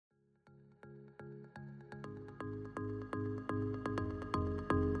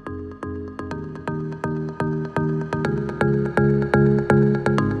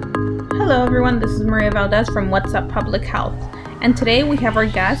everyone, this is Maria Valdez from What's Up Public Health, and today we have our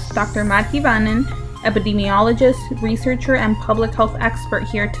guest, Dr. Madhivanan, epidemiologist, researcher, and public health expert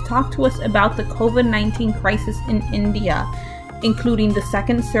here to talk to us about the COVID-19 crisis in India, including the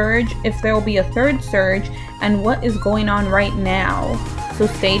second surge, if there will be a third surge, and what is going on right now. So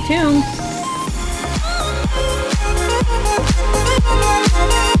stay tuned.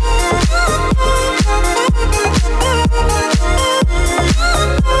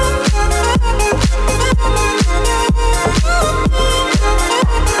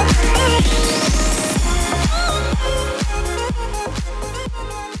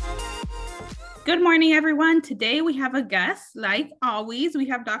 Good morning, everyone. Today we have a guest. Like always, we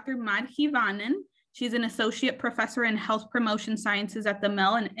have Dr. Madhivanan. She's an associate professor in health promotion sciences at the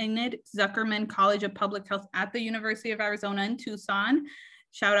Mel and Ingrid Zuckerman College of Public Health at the University of Arizona in Tucson.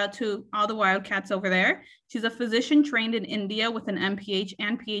 Shout out to all the Wildcats over there. She's a physician trained in India with an MPH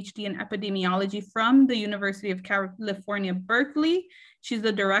and PhD in epidemiology from the University of California, Berkeley. She's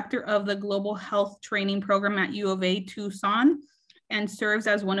the director of the Global Health Training Program at U of A, Tucson, and serves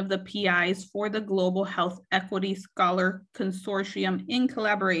as one of the PIs for the Global Health Equity Scholar Consortium in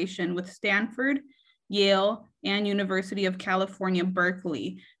collaboration with Stanford, Yale, and University of California,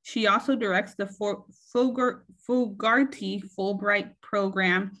 Berkeley. She also directs the Fogarty Fulbright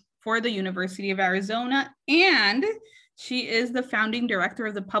Program for the University of Arizona, and she is the founding director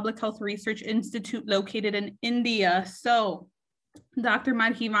of the Public Health Research Institute located in India. So, Dr.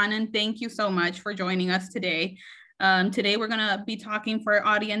 Madhivanan, thank you so much for joining us today. Today, we're going to be talking for our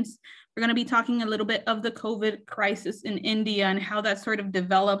audience. We're going to be talking a little bit of the COVID crisis in India and how that sort of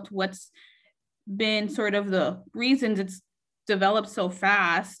developed, what's been sort of the reasons it's developed so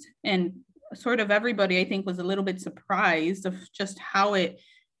fast. And sort of everybody, I think, was a little bit surprised of just how it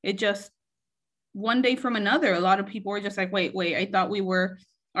just one day from another, a lot of people were just like, wait, I thought we were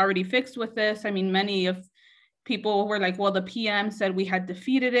already fixed with this. I mean, many of people were like, well, the PM said we had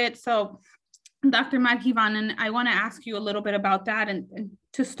defeated it. So Dr. Madhivanan, I want to ask you a little bit about that. And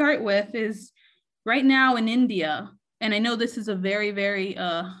to start with is right now in India, and I know this is a very, very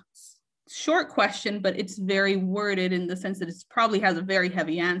short question, but it's very worded in the sense that it probably has a very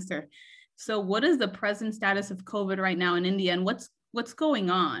heavy answer. So what is the present status of COVID right now in India, and what's going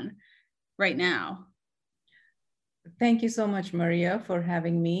on right now? Thank you so much, Maria, for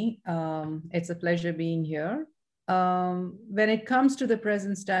having me. It's a pleasure being here. When it comes to the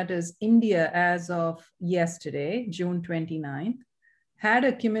present status, India, as of yesterday, June 29th, had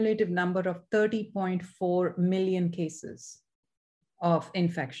a cumulative number of 30.4 million cases of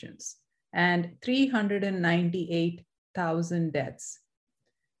infections and 398,000 deaths.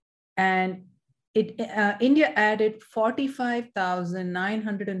 And India added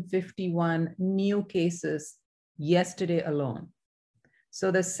 45,951 new cases yesterday alone. So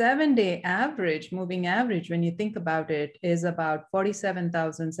the 7-day average, moving average, when you think about it, is about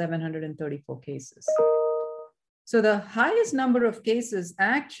 47,734 cases. So the highest number of cases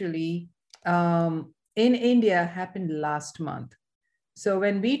actually in India happened last month. So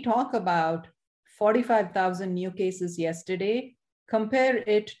when we talk about 45,000 new cases yesterday, compare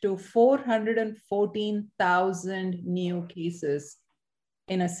it to 414,000 new cases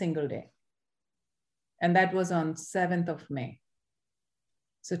in a single day. And that was on 7th of May.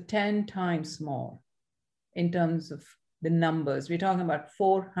 So 10 times more in terms of the numbers. We're talking about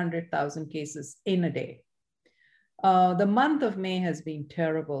 400,000 cases in a day. The month of May has been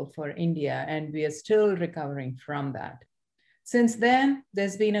terrible for India, and we are still recovering from that. Since then,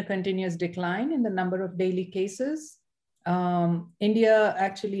 there's been a continuous decline in the number of daily cases. India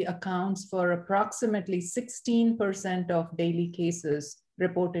actually accounts for approximately 16% of daily cases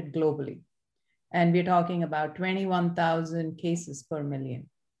reported globally. And we're talking about 21,000 cases per million.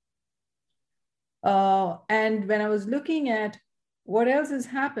 And when I was looking at what else is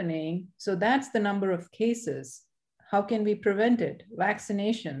happening, so that's the number of cases. How can we prevent it?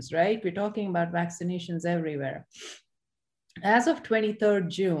 Vaccinations, right? We're talking about vaccinations everywhere. As of 23rd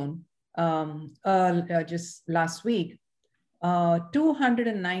June, just last week,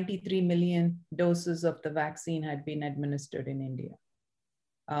 293 million doses of the vaccine had been administered in India.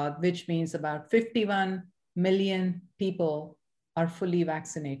 Which means about 51 million people are fully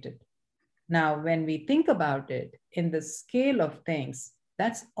vaccinated. Now, when we think about it in the scale of things,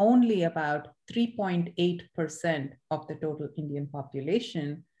 that's only about 3.8% of the total Indian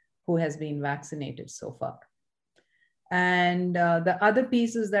population who has been vaccinated so far. And the other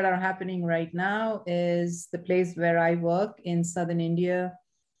pieces that are happening right now is the place where I work in Southern India.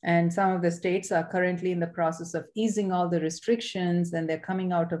 And some of the states are currently in the process of easing all the restrictions, and they're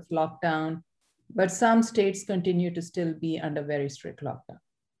coming out of lockdown. But some states continue to still be under very strict lockdown.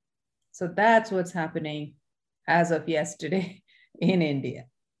 So that's what's happening as of yesterday in India.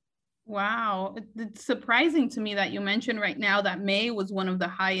 Wow. It's surprising to me that you mentioned right now that May was one of the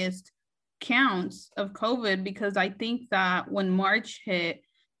highest counts of COVID, because I think that when March hit,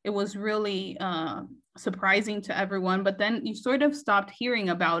 it was really surprising to everyone. But then you sort of stopped hearing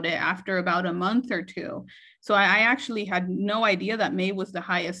about it after about a month or two. So I actually had no idea that May was the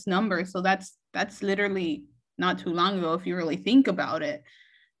highest number. So that's literally not too long ago if you really think about it.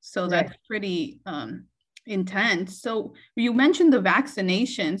 So that's pretty intense. So you mentioned the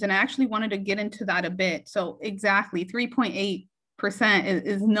vaccinations, and I actually wanted to get into that a bit. So exactly 3.8%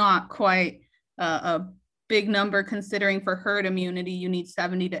 is not quite a big number, considering for herd immunity, you need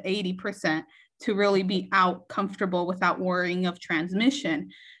 70 to 80% to really be out comfortable without worrying of transmission.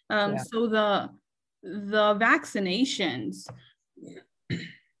 So the vaccinations,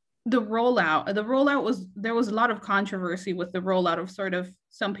 the rollout was, there was a lot of controversy with the rollout of sort of,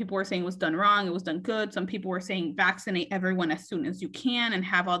 some people were saying it was done wrong, it was done good. Some people were saying vaccinate everyone as soon as you can and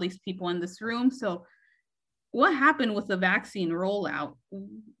have all these people in this room. So what happened with the vaccine rollout?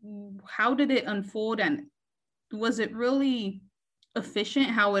 How did it unfold, and was it really efficient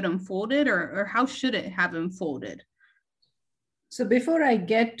how it unfolded, or how should it have unfolded? So before I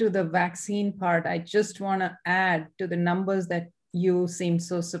get to the vaccine part, I just want to add to the numbers that you seem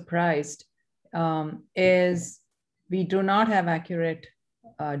so surprised, is we do not have accurate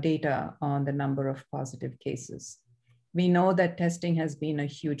data on the number of positive cases. We know that testing has been a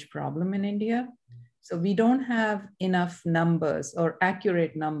huge problem in India. So we don't have enough numbers or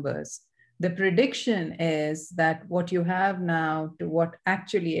accurate numbers. The prediction is that what you have now to what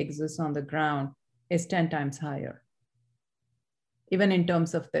actually exists on the ground is 10 times higher, even in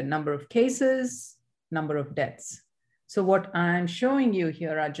terms of the number of cases, number of deaths. So what I'm showing you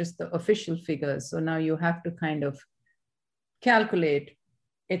here are just the official figures. So now you have to kind of calculate,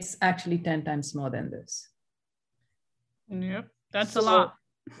 it's actually 10 times more than this. Yep, that's a lot.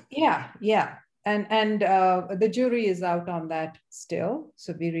 Yeah. And the jury is out on that still.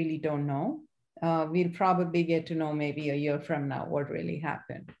 So we really don't know. We'll probably get to know maybe a year from now what really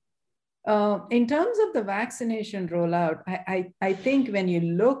happened. In terms of the vaccination rollout, I think when you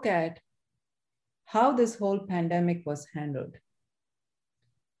look at how this whole pandemic was handled,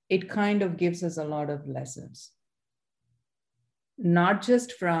 it kind of gives us a lot of lessons. Not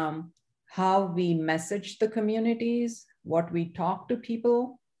just from how we message the communities, what we talk to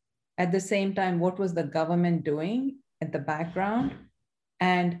people, at the same time, what was the government doing at the background,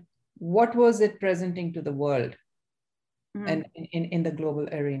 and what was it presenting to the world and in the global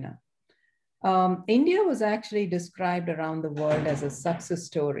arena. India was actually described around the world as a success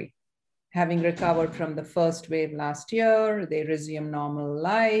story. Having recovered from the first wave last year, they resumed normal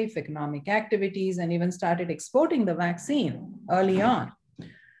life, economic activities, and even started exporting the vaccine early on.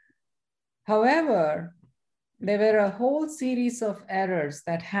 However, there were a whole series of errors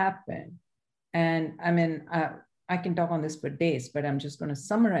that happened. And I mean, I can talk on this for days, but I'm just going to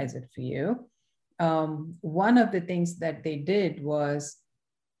summarize it for you. One of the things that they did was,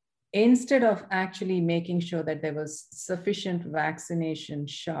 instead of actually making sure that there was sufficient vaccination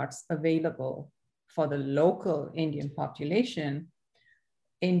shots available for the local Indian population,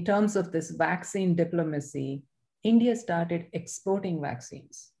 in terms of this vaccine diplomacy, India started exporting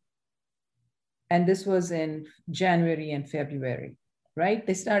vaccines. And this was in January and February, right?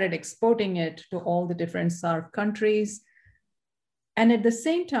 They started exporting it to all the different SAARC countries. And at the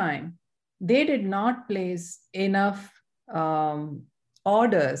same time, they did not place enough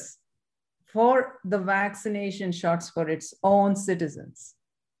orders for the vaccination shots for its own citizens.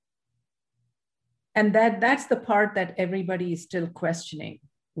 And that's the part that everybody is still questioning.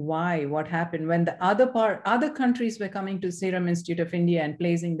 Why? What happened? When the other countries were coming to Serum Institute of India and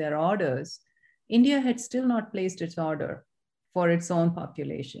placing their orders, India had still not placed its order for its own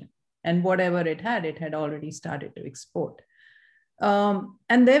population. And whatever it had already started to export.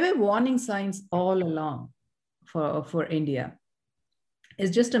 And there were warning signs all along for India.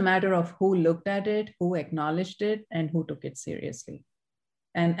 It's just a matter of who looked at it, who acknowledged it, and who took it seriously.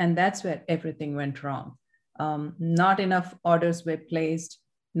 And that's where everything went wrong. Not enough orders were placed,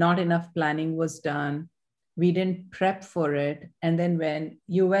 not enough planning was done. We didn't prep for it. And then when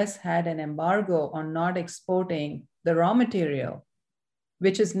US had an embargo on not exporting the raw material,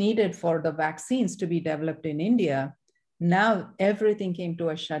 which is needed for the vaccines to be developed in India, now everything came to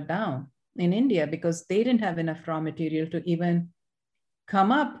a shutdown in India because they didn't have enough raw material to even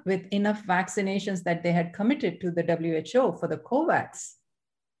come up with enough vaccinations that they had committed to the WHO for the COVAX.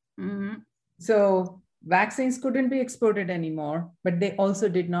 So vaccines couldn't be exported anymore, but they also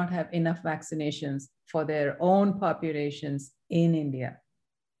did not have enough vaccinations for their own populations in India.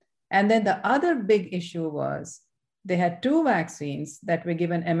 And then the other big issue was they had two vaccines that were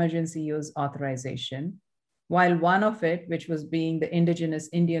given emergency use authorization, while one of it, which was being the indigenous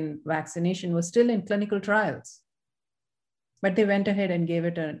Indian vaccination, was still in clinical trials. But they went ahead and gave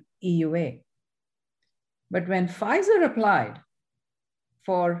it an EUA. But when Pfizer applied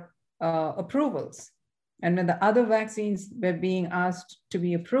for approvals, and when the other vaccines were being asked to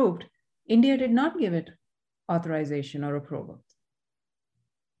be approved, India did not give it authorization or approval.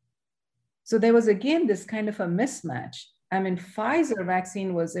 So there was again this kind of a mismatch. I mean, Pfizer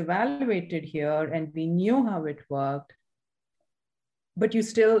vaccine was evaluated here and we knew how it worked, but you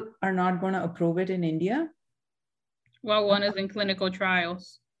still are not going to approve it in India? Well, one is in clinical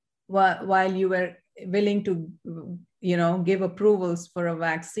trials. While you were willing to, give approvals for a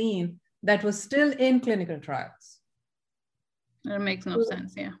vaccine that was still in clinical trials. That makes no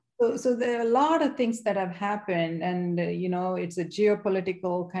sense, yeah. So there are a lot of things that have happened, and it's a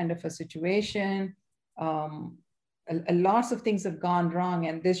geopolitical kind of a situation. Lots of things have gone wrong,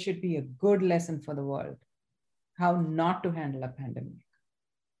 and this should be a good lesson for the world, how not to handle a pandemic.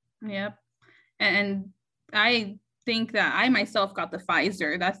 Yep. And I think that I myself got the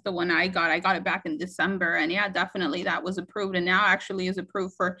Pfizer. That's the one I got. I got it back in December, and yeah, definitely that was approved, and now actually is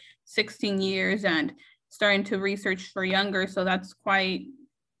approved for 16 years and starting to research for younger. So that's quite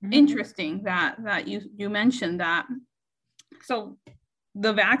interesting that you mentioned that. So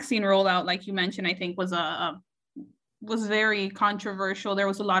the vaccine rollout, like you mentioned, I think was very controversial. There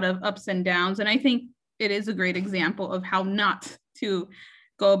was a lot of ups and downs, and I think it is a great example of how not to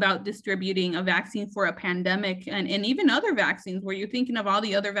go about distributing a vaccine for a pandemic, and even other vaccines where you're thinking of all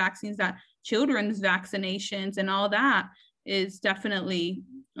the other vaccines, that children's vaccinations and all that is definitely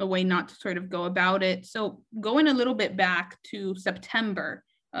a way not to sort of go about it. So going a little bit back to September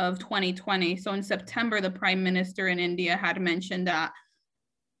of 2020. So in September, the Prime Minister in India had mentioned that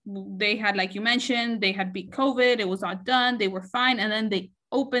they had, like you mentioned, they had beat COVID, it was all done, they were fine, and then they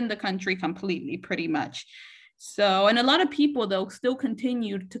opened the country completely, pretty much. So, and a lot of people, though, still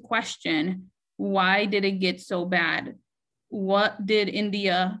continued to question, why did it get so bad? What did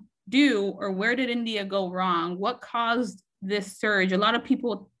India do, or where did India go wrong? What caused this surge? A lot of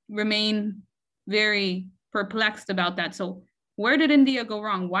people remain very perplexed about that. So where did India go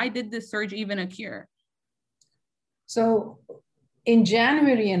wrong? Why did this surge even occur? So in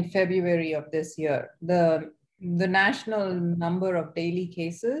January and February of this year, the national number of daily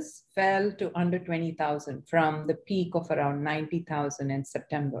cases fell to under 20,000 from the peak of around 90,000 in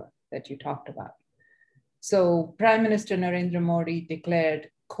September that you talked about. So Prime Minister Narendra Modi declared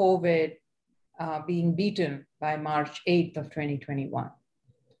COVID being beaten by March 8th of 2021.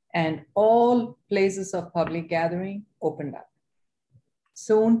 And all places of public gathering opened up.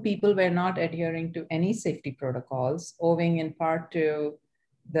 Soon people were not adhering to any safety protocols, owing in part to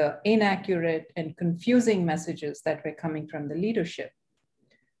the inaccurate and confusing messages that were coming from the leadership.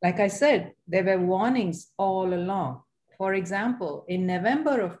 Like I said, there were warnings all along. For example, in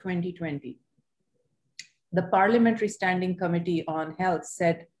November of 2020, the Parliamentary Standing Committee on Health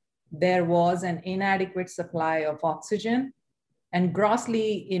said there was an inadequate supply of oxygen and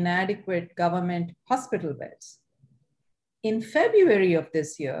grossly inadequate government hospital beds. In February of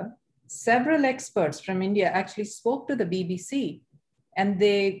this year, several experts from India actually spoke to the BBC, and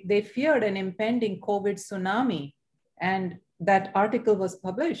they feared an impending COVID tsunami. And that article was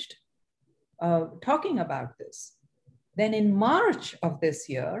published talking about this. Then in March of this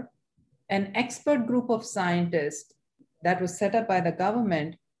year, an expert group of scientists that was set up by the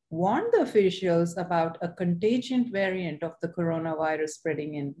government warned the officials about a contagion variant of the coronavirus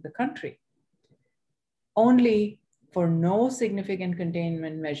spreading in the country, only for no significant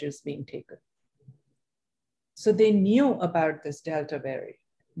containment measures being taken. So they knew about this Delta variant.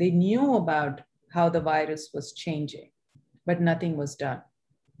 They knew about how the virus was changing, but nothing was done.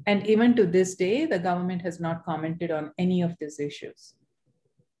 And even to this day, the government has not commented on any of these issues.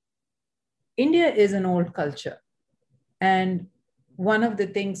 India is an old culture. And one of the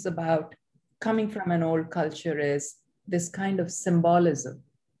things about coming from an old culture is this kind of symbolism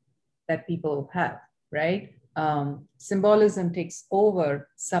that people have, right? Symbolism takes over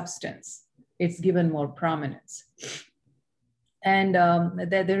substance. It's given more prominence. And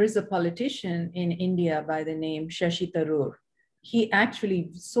there is a politician in India by the name Shashi Tharoor. He actually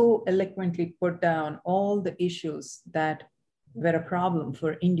so eloquently put down all the issues that were a problem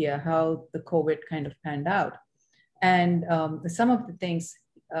for India, how the COVID kind of panned out. And some of the things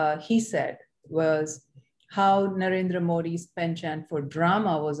he said was how Narendra Modi's penchant for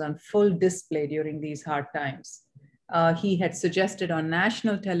drama was on full display during these hard times. He had suggested on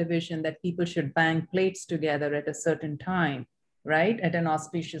national television that people should bang plates together at a certain time right, at an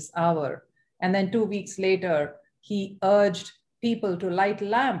auspicious hour. And then 2 weeks later, he urged people to light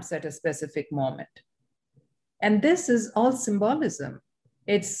lamps at a specific moment. And this is all symbolism.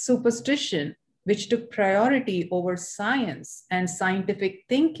 It's superstition, which took priority over science and scientific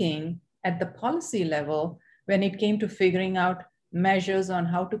thinking at the policy level when it came to figuring out measures on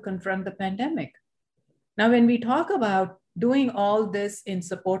how to confront the pandemic. Now, when we talk about doing all this in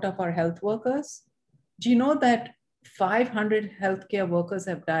support of our health workers, do you know that 500 healthcare workers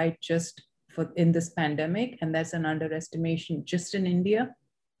have died just in this pandemic? And that's an underestimation just in India.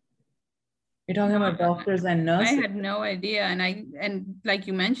 You're talking about doctors and nurses. I had no idea. And like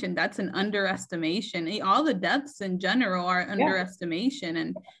you mentioned, that's an underestimation. All the deaths in general are underestimation.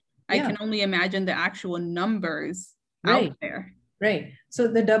 And I can only imagine the actual numbers out there. Right. So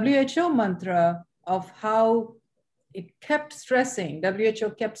the WHO mantra of how it kept stressing,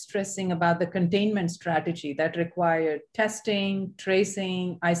 WHO kept stressing about the containment strategy that required testing,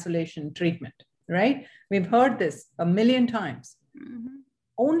 tracing, isolation, treatment, right? We've heard this a million times. Mm-hmm.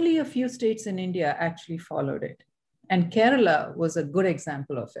 Only a few states in India actually followed it. And Kerala was a good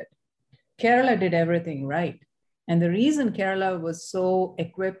example of it. Kerala did everything right. And the reason Kerala was so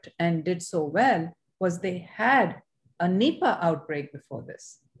equipped and did so well was they had a Nipah outbreak before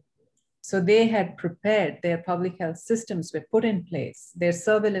this. So they had prepared, their public health systems were put in place, their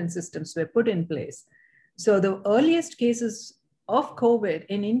surveillance systems were put in place. So the earliest cases of COVID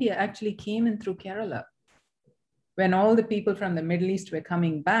in India actually came in through Kerala. When all the people from the Middle East were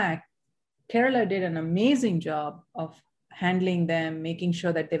coming back, Kerala did an amazing job of handling them, making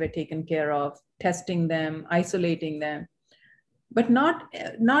sure that they were taken care of, testing them, isolating them. But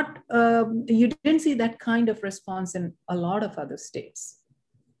you didn't see that kind of response in a lot of other states.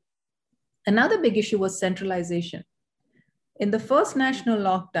 Another big issue was centralization. In the first national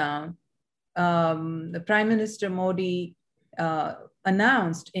lockdown, the Prime Minister Modi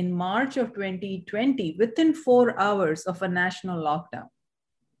announced in March of 2020, within 4 hours of a national lockdown,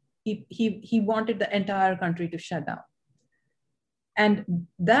 he wanted the entire country to shut down. And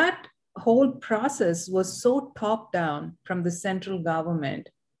that whole process was so top down from the central government,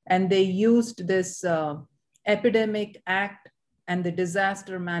 and they used this Epidemic Act and the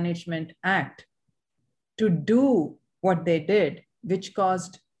Disaster Management Act to do what they did, which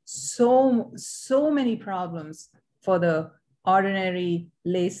caused so many problems for the ordinary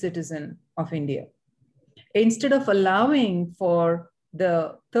lay citizen of India. Instead of allowing for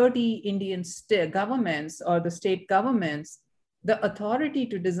the 30 Indian governments or the state governments the authority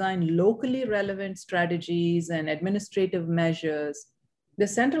to design locally relevant strategies and administrative measures, the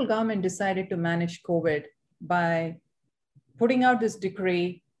central government decided to manage COVID by putting out this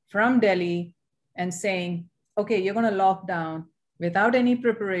decree from Delhi and saying, okay, you're going to lock down without any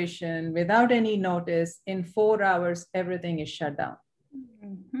preparation, without any notice. In 4 hours, everything is shut down.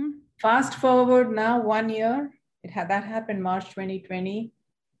 Mm-hmm. Fast forward now 1 year, that happened March 2020.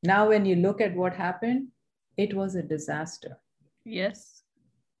 Now, when you look at what happened, it was a disaster. Yes.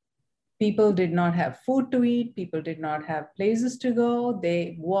 People did not have food to eat. People did not have places to go.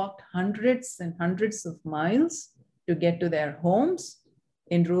 They walked hundreds and hundreds of miles to get to their homes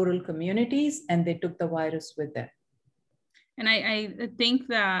in rural communities, and they took the virus with them. And I think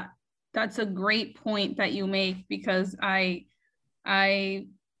that that's a great point that you make, because I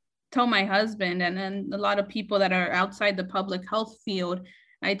tell my husband and a lot of people that are outside the public health field,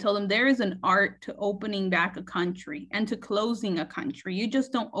 I tell them there is an art to opening back a country and to closing a country. You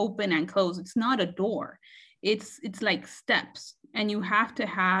just don't open and close. It's not a door. It's like steps, and you have to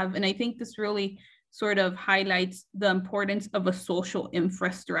have, and I think this really sort of highlights the importance of a social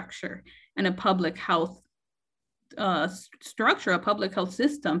infrastructure and a public health structure, a public health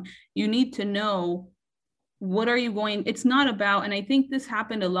system. You need to know what are you going, it's not about, and I think this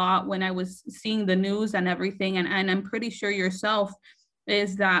happened a lot when I was seeing the news and everything, and I'm pretty sure yourself,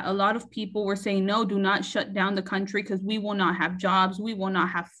 is that a lot of people were saying, no, do not shut down the country because we will not have jobs, we will not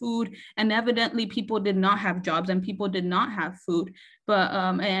have food. And evidently people did not have jobs and people did not have food. But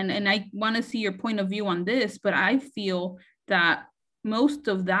and I want to see your point of view on this, but I feel that most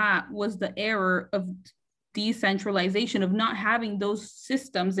of that was the error of decentralization, of not having those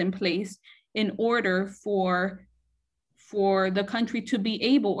systems in place in order for the country to be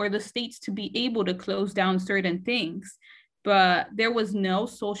able, or the states to be able, to close down certain things. But there was no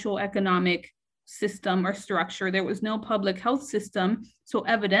social economic system or structure. There was no public health system. So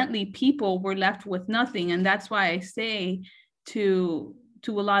evidently people were left with nothing. And that's why I say to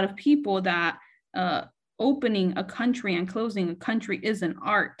a lot of people that opening a country and closing a country is an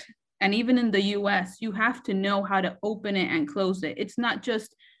art. And even in the US, you have to know how to open it and close it. It's not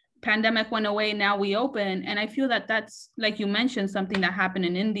just pandemic went away, now we open. And I feel that that's, like you mentioned, something that happened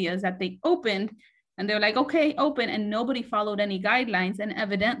in India, is that they opened and they're like, okay, open, and nobody followed any guidelines. And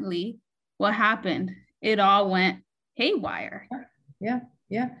evidently what happened? It all went haywire. Yeah,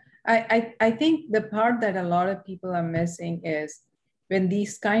 yeah. I think the part that a lot of people are missing is when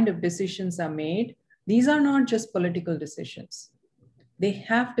these kind of decisions are made, these are not just political decisions. They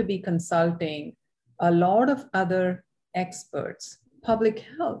have to be consulting a lot of other experts, public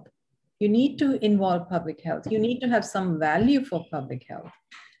health. You need to involve public health. You need to have some value for public health.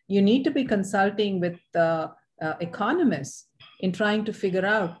 You need to be consulting with economists in trying to figure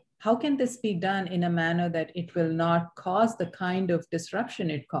out how can this be done in a manner that it will not cause the kind of disruption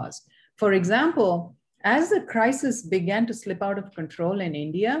it caused. For example, as the crisis began to slip out of control in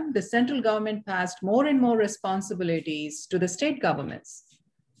India, the central government passed more and more responsibilities to the state governments,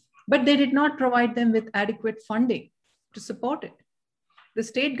 but they did not provide them with adequate funding to support it. The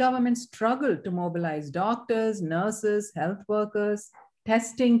state government struggled to mobilize doctors, nurses, health workers,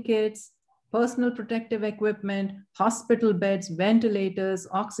 testing kits, personal protective equipment, hospital beds, ventilators,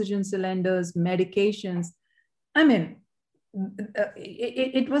 oxygen cylinders, medications. I mean,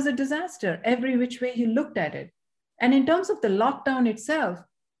 it was a disaster every which way you looked at it. And in terms of the lockdown itself,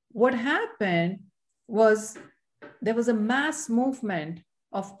 what happened was there was a mass movement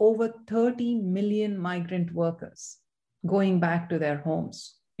of over 30 million migrant workers going back to their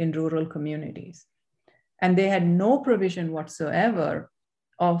homes in rural communities. And they had no provision whatsoever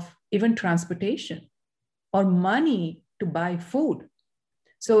of even transportation or money to buy food.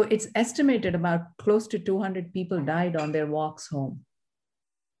 So it's estimated about close to 200 people died on their walks home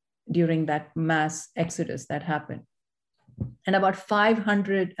during that mass exodus that happened. And about 5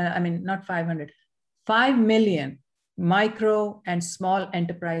 million micro and small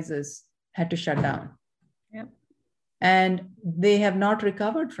enterprises had to shut down. Yep. And they have not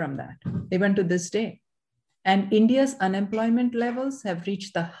recovered from that, even to this day. And India's unemployment levels have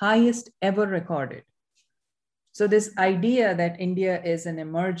reached the highest ever recorded. So this idea that India is an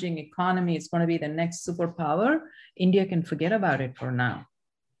emerging economy, it's going to be the next superpower, India can forget about it for now.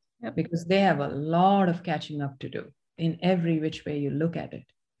 Yep. Because they have a lot of catching up to do in every which way you look at it.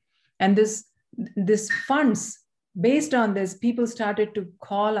 And this funds, based on this, people started to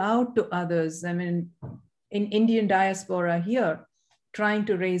call out to others. I mean, in Indian diaspora here, trying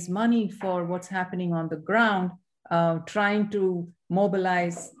to raise money for what's happening on the ground, trying to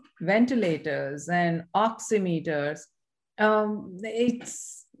mobilize ventilators and oximeters.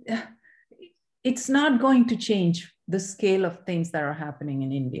 It's not going to change the scale of things that are happening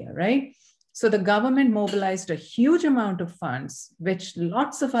in India, right? So the government mobilized a huge amount of funds, which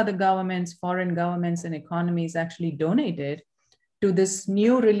lots of other governments, foreign governments and economies actually donated to this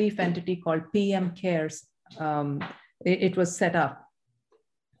new relief entity called PM CARES. It was set up.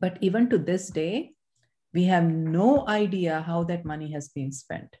 But even to this day, we have no idea how that money has been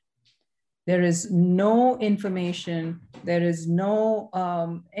spent. There is no information, there is no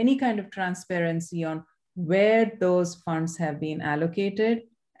any kind of transparency on where those funds have been allocated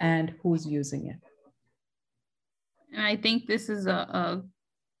and who's using it. And I think this is a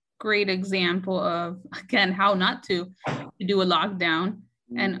great example of, again, how not to do a lockdown.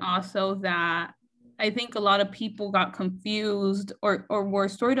 And also that I think a lot of people got confused or were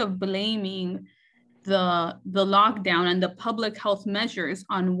sort of blaming the lockdown and the public health measures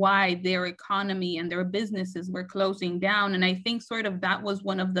on why their economy and their businesses were closing down. And I think sort of that was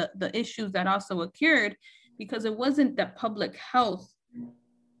one of the issues that also occurred, because it wasn't that public health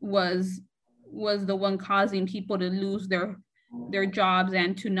was the one causing people to lose their jobs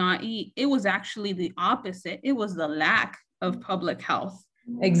and to not eat. It was actually the opposite. It was the lack of public health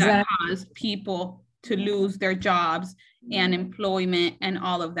that caused people to lose their jobs and employment and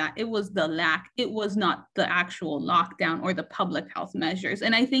all of that. It was the lack. It was not the actual lockdown or the public health measures.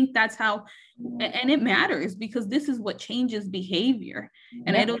 And I think that's how, and it matters because this is what changes behavior.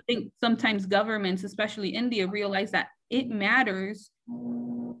 And I don't think sometimes governments, especially India, realize that it matters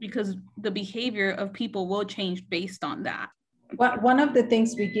because the behavior of people will change based on that. Well, one of the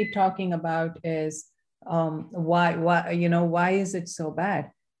things we keep talking about is why is it so bad?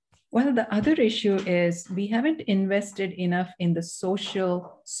 Well, the other issue is we haven't invested enough in the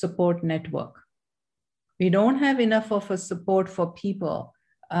social support network. We don't have enough of a support for people,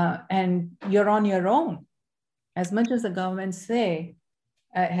 and you're on your own. As much as the government say,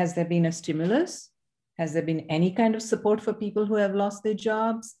 has there been a stimulus? Has there been any kind of support for people who have lost their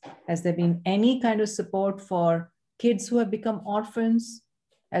jobs? Has there been any kind of support for kids who have become orphans?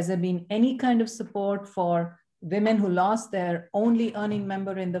 Has there been any kind of support for women who lost their only earning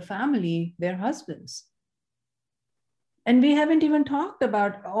member in the family, their husbands? And we haven't even talked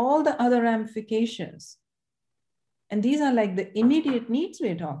about all the other ramifications. And these are like the immediate needs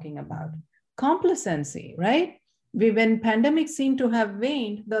we're talking about. Complacency, right? When pandemics seem to have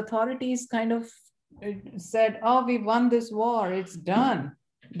waned, the authorities kind of said, oh, we won this war, it's done.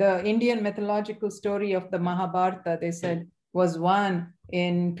 The Indian mythological story of the Mahabharata, they said, was won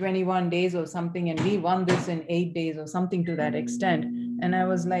in 21 days or something, and we won this in 8 days or something to that extent. And I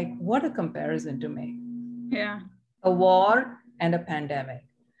was like, what a comparison to make. Yeah. A war and a pandemic.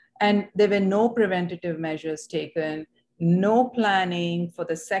 And there were no preventative measures taken, no planning for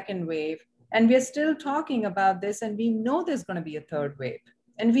the second wave. And we're still talking about this, and we know there's going to be a third wave,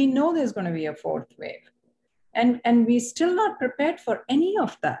 and we know there's going to be a fourth wave. And we're still not prepared for any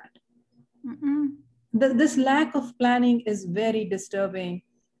of that. This lack of planning is very disturbing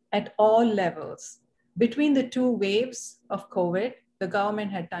at all levels. Between the two waves of COVID, the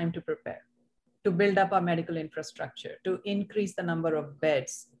government had time to prepare, to build up our medical infrastructure, to increase the number of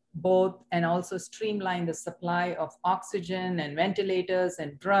beds, both, and also streamline the supply of oxygen and ventilators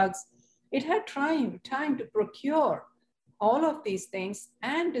and drugs. It had time to procure all of these things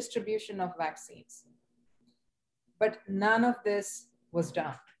and distribution of vaccines. But none of this was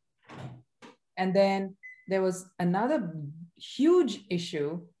done. And then there was another huge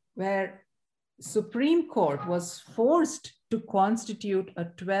issue where Supreme Court was forced to constitute a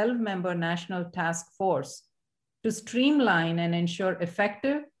 12-member national task force to streamline and ensure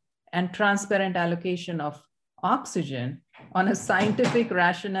effective and transparent allocation of oxygen on a scientific,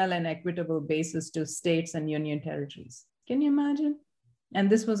 rational, and equitable basis to states and union territories. Can you imagine? And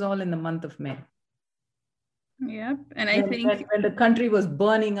this was all in the month of May. Yep. And I think when the country was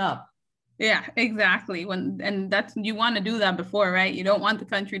burning up. Yeah, exactly. And that's, you want to do that before, right? You don't want the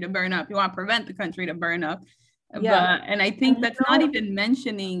country to burn up. You want to prevent the country to burn up. Yeah. And I think that's not even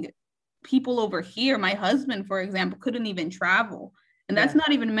mentioning people over here. My husband, for example, couldn't even travel. And that's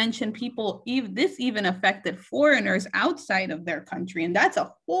not even mention people, this even affected foreigners outside of their country. And that's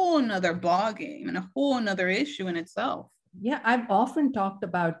a whole nother ballgame and a whole nother issue in itself. Yeah, I've often talked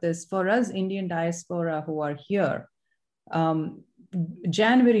about this. For us, Indian diaspora who are here,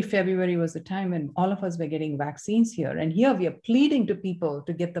 January, February was the time when all of us were getting vaccines here. And here we are pleading to people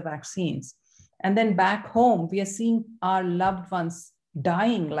to get the vaccines. And then back home, we are seeing our loved ones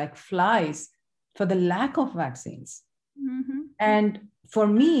dying like flies for the lack of vaccines. Mm-hmm. And for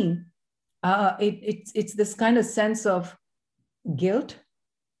me, it's this kind of sense of guilt,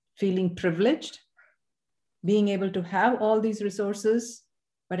 feeling privileged, being able to have all these resources,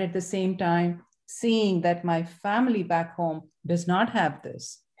 but at the same time, seeing that my family back home does not have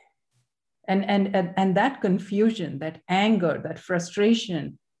this. And that confusion, that anger, that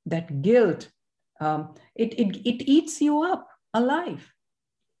frustration, that guilt, it eats you up alive.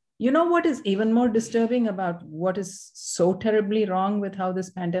 You know what is even more disturbing about what is so terribly wrong with how this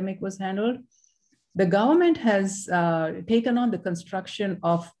pandemic was handled? The government has taken on the construction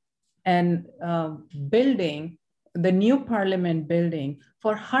of an building, the new parliament building,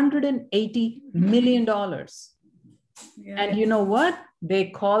 for $180 million. Yeah. And you know what?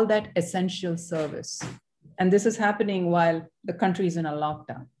 They call that essential service. And this is happening while the country is in a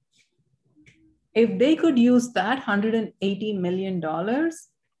lockdown. If they could use that $180 million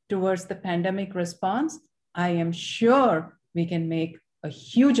towards the pandemic response, I am sure we can make a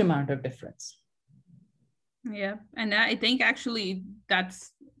huge amount of difference. Yeah, and I think actually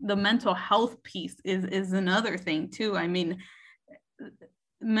that's the mental health piece is another thing too. I mean,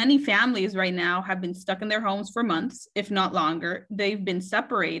 many families right now have been stuck in their homes for months, if not longer. They've been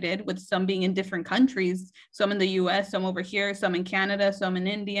separated, with some being in different countries, some in the US, some over here, some in Canada, some in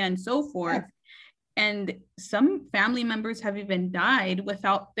India, and so forth. And some family members have even died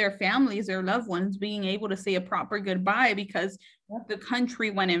without their families or loved ones being able to say a proper goodbye because the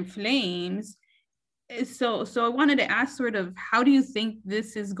country went in flames. So I wanted to ask sort of, how do you think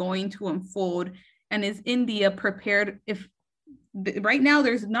this is going to unfold? And is India prepared? If right now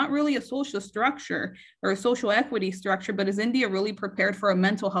there's not really a social structure or a social equity structure, but is India really prepared for a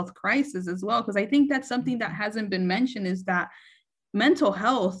mental health crisis as well? Because I think that's something that hasn't been mentioned, is that mental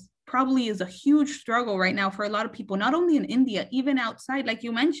health probably is a huge struggle right now for a lot of people, not only in India, even outside, like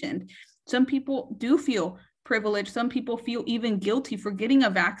you mentioned. Some people do feel privileged. Some people feel even guilty for getting a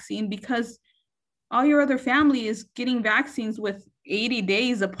vaccine because all your other family is getting vaccines with 80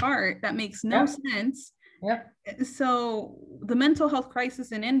 days apart. That makes no sense. So the mental health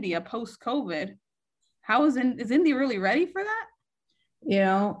crisis in India post-COVID, is India really ready for that? You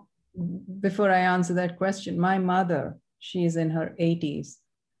know, before I answer that question, my mother, she's in her 80s,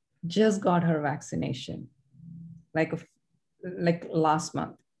 just got her vaccination like last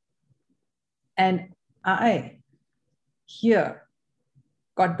month. And I here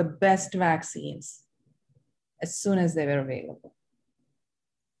got the best vaccines as soon as they were available.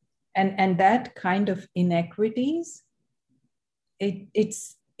 And that kind of inequities,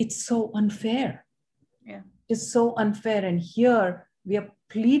 it's so unfair. Yeah. It's so unfair. And here we are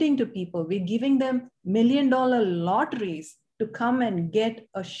pleading to people, we're giving them $1 million lotteries to come and get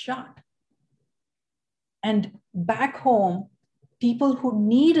a shot. And back home, people who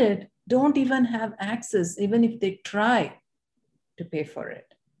need it don't even have access, even if they try to pay for it.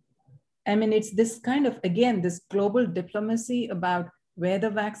 I mean, it's this kind of, again, this global diplomacy about where the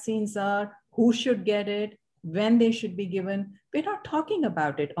vaccines are, who should get it, when they should be given. We're not talking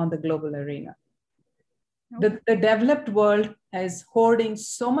about it on the global arena. Nope. The developed world is hoarding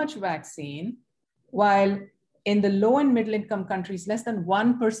so much vaccine, while in the low and middle income countries, less than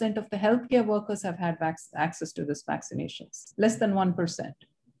 1% of the healthcare workers have had access to this vaccinations. Less than 1%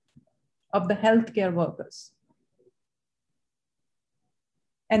 of the healthcare workers.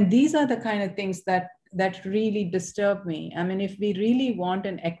 And these are the kind of things that really disturb me. I mean, if we really want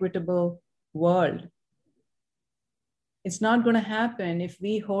an equitable world, it's not going to happen if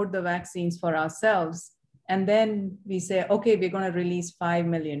we hoard the vaccines for ourselves and then we say, okay, we're going to release 5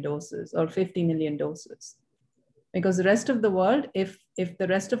 million doses or 50 million doses. Because the rest of the world, if the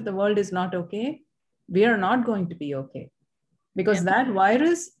rest of the world is not okay, we are not going to be okay. Because that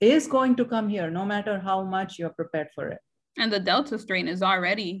virus is going to come here, no matter how much you're prepared for it. And the Delta strain is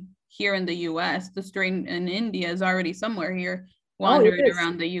already here in the US. The strain in India is already somewhere here, wandering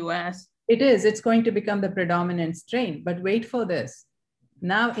around the US. It is. It's going to become the predominant strain. But wait for this.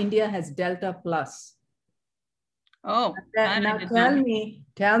 Now India has Delta Plus. Oh, now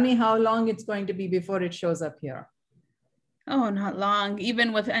tell me how long it's going to be before it shows up here. Oh, not long.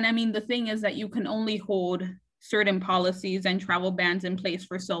 Even with, and I mean, the thing is that you can only hold certain policies and travel bans in place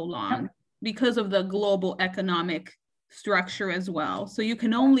for so long because of the global economic structure as well. So you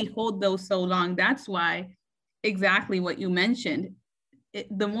can only hold those so long. That's why exactly what you mentioned.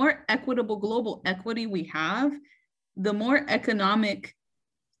 The more equitable global equity we have, the more economic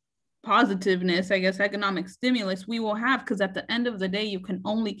positiveness, I guess, economic stimulus we will have, because at the end of the day, you can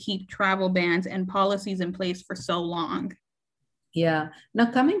only keep travel bans and policies in place for so long. Yeah.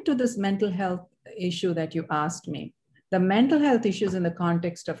 Now, coming to this mental health issue that you asked me, the mental health issues in the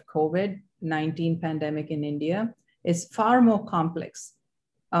context of COVID-19 pandemic in India is far more complex.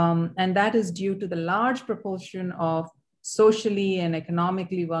 And that is due to the large proportion of socially and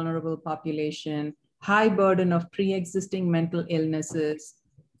economically vulnerable population, high burden of pre-existing mental illnesses,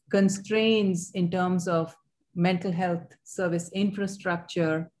 constraints in terms of mental health service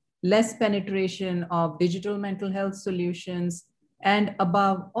infrastructure, less penetration of digital mental health solutions, and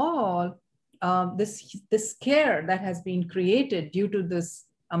above all, this scare that has been created due to this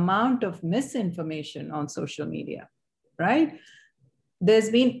amount of misinformation on social media, right?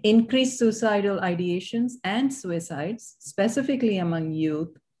 There's been increased suicidal ideations and suicides, specifically among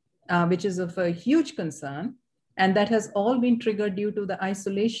youth, which is of a huge concern. And that has all been triggered due to the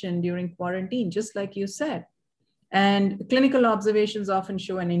isolation during quarantine, just like you said. And clinical observations often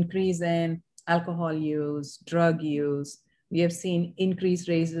show an increase in alcohol use, drug use. We have seen increased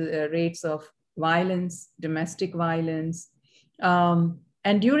rates of violence, domestic violence.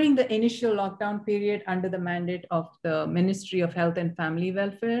 And during the initial lockdown period, under the mandate of the Ministry of Health and Family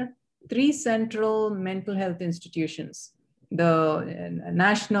Welfare, 3 central mental health institutions, the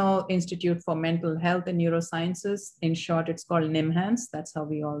National Institute for Mental Health and Neurosciences, in short, it's called NIMHANS, that's how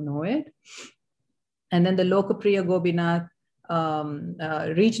we all know it. And then the Lokapriya Gopinath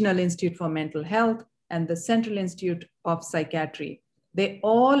Regional Institute for Mental Health and the Central Institute of Psychiatry. They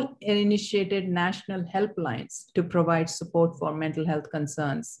all initiated national helplines to provide support for mental health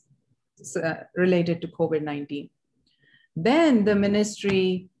concerns related to COVID-19. Then the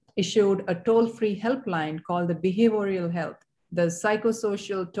ministry issued a toll-free helpline called the Behavioral Health, the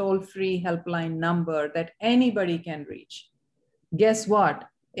psychosocial toll-free helpline number that anybody can reach. Guess what?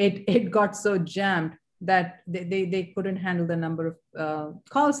 It got so jammed that they couldn't handle the number of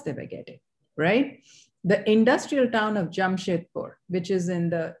calls they were getting, right? The industrial town of Jamshedpur, which is in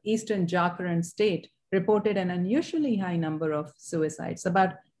the eastern Jharkhand state, reported an unusually high number of suicides, about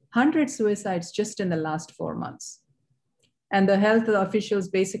 100 suicides just in the last 4 months. And the health officials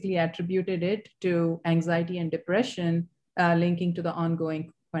basically attributed it to anxiety and depression linking to the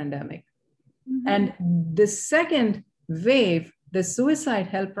ongoing pandemic. Mm-hmm. And the second wave, the suicide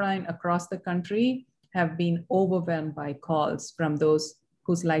helpline across the country have been overwhelmed by calls from those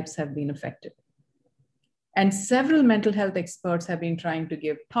whose lives have been affected. And several mental health experts have been trying to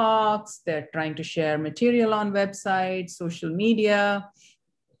give talks. They're trying to share material on websites, social media.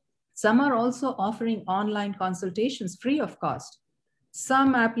 Some are also offering online consultations free of cost.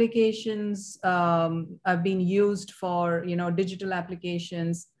 Some applications have been used for, digital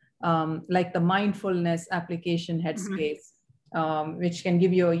applications, like the mindfulness application Headspace, which can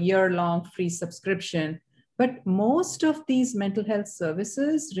give you a year-long free subscription. But most of these mental health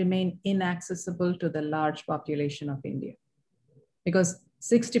services remain inaccessible to the large population of India, because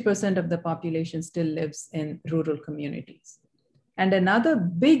 60% of the population still lives in rural communities. And another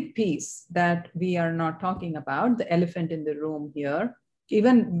big piece that we are not talking about, the elephant in the room here,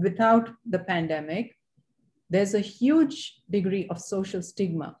 even without the pandemic, there's a huge degree of social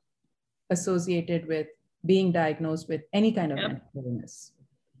stigma associated with being diagnosed with any kind of mental illness,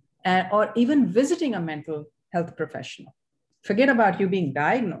 or even visiting a mental health professional. Forget about you being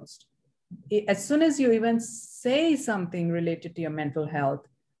diagnosed. As soon as you even say something related to your mental health,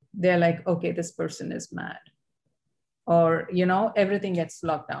 they're like, okay, this person is mad. Or, everything gets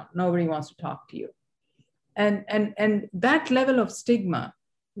locked down. Nobody wants to talk to you. And that level of stigma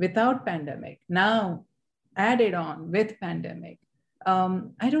without pandemic, now added on with pandemic,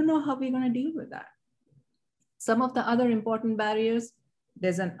 I don't know how we're going to deal with that. Some of the other important barriers,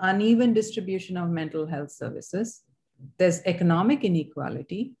 there's an uneven distribution of mental health services. There's economic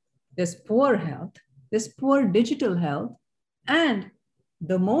inequality. There's poor health. There's poor digital health. And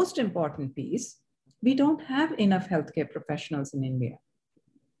the most important piece, we don't have enough healthcare professionals in India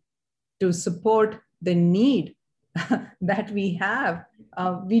to support the need that we have.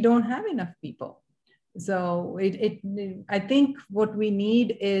 We don't have enough people. So I think what we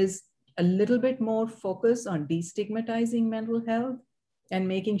need is a little bit more focus on destigmatizing mental health and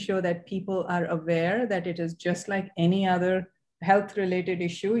making sure that people are aware that it is just like any other health-related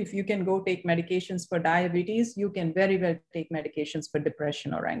issue. If you can go take medications for diabetes, you can very well take medications for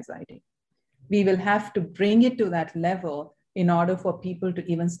depression or anxiety. We will have to bring it to that level in order for people to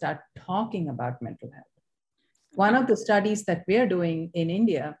even start talking about mental health. One of the studies that we're doing in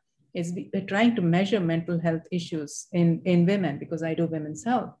India is we're trying to measure mental health issues in women, because I do women's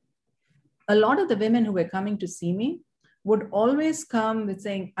health. A lot of the women who were coming to see me would always come with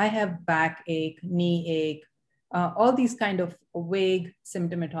saying, I have backache, knee ache, all these kind of vague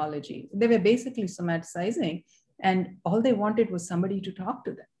symptomatology. They were basically somaticizing, and all they wanted was somebody to talk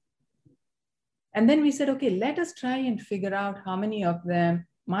to them. And then we said, okay, let us try and figure out how many of them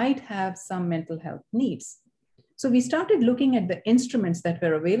might have some mental health needs. So we started looking at the instruments that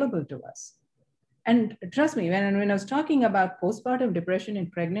were available to us. And trust me, when I was talking about postpartum depression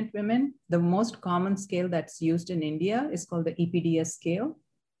in pregnant women, the most common scale that's used in India is called the EPDS scale.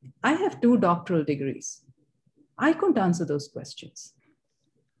 I have 2 doctoral degrees. I couldn't answer those questions.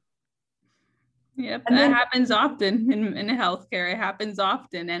 Yep, and that happens often in healthcare. It happens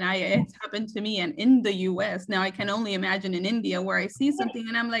often, and it's happened to me. And in the US, now I can only imagine in India, where I see something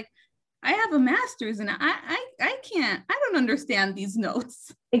and I'm like, I have a master's and I can't, I don't understand these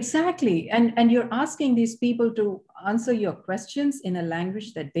notes. Exactly. And you're asking these people to answer your questions in a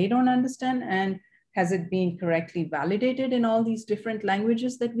language that they don't understand. And has it been correctly validated in all these different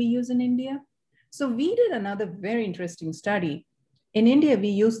languages that we use in India? So we did another very interesting study. In India, we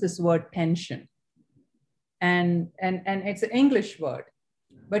use this word tension. And it's an English word.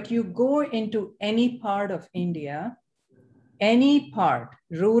 But you go into any part of India, any part,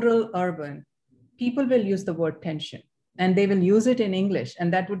 rural, urban, people will use the word tension, and they will use it in English.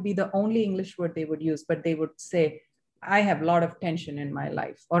 And that would be the only English word they would use, but they would say, I have a lot of tension in my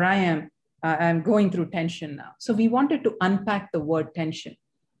life, or I'm going through tension now. So we wanted to unpack the word tension.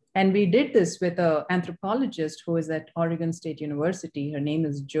 And we did this with an anthropologist who is at Oregon State University. Her name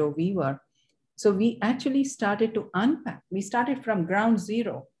is Jo Weaver. So we actually started to unpack. We started from ground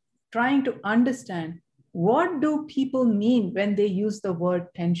zero, trying to understand, what do people mean when they use the word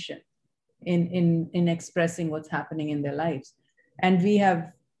tension in expressing what's happening in their lives? And we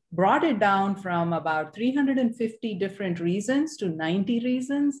have brought it down from about 350 different reasons to 90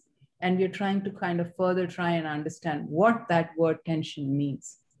 reasons. And we're trying to kind of further try and understand what that word tension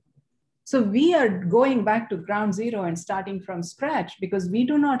means. So we are going back to ground zero and starting from scratch, because we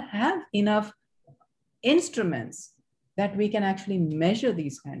do not have enough instruments that we can actually measure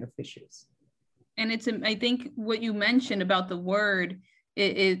these kind of issues. And I think what you mentioned about the word,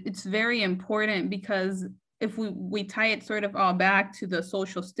 it's very important, because if we tie it sort of all back to the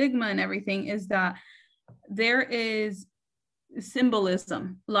social stigma and everything, is that there is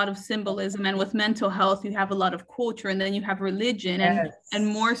symbolism, a lot of symbolism. And with mental health, you have a lot of culture, and then you have religion, and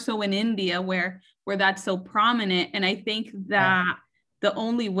more so in India where that's so prominent. And I think that the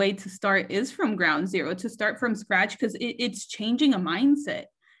only way to start is from ground zero, to start from scratch, because it's changing a mindset.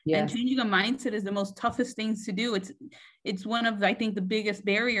 And Yes. changing a mindset is the most toughest things to do. It's one of, I think, the biggest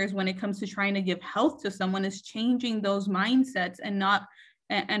barriers when it comes to trying to give health to someone, is changing those mindsets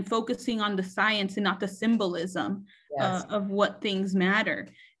and focusing on the science and not the symbolism Yes. of what things matter.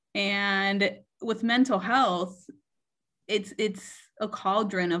 And with mental health, it's a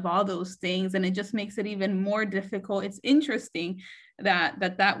cauldron of all those things, and it just makes it even more difficult. It's interesting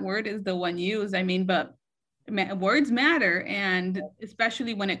that word is the one used. I mean, but words matter, and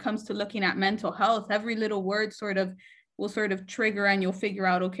especially when it comes to looking at mental health, every little word will sort of trigger, and you'll figure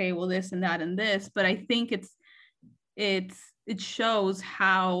out, okay, well, this and that and this. But I think it shows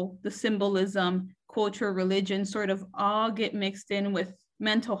how the symbolism, culture, religion sort of all get mixed in with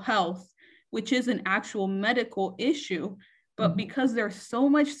mental health, which is an actual medical issue. But because there's so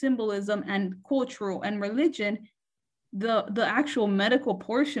much symbolism and cultural and religion, the actual medical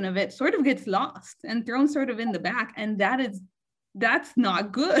portion of it sort of gets lost and thrown sort of in the back. And that's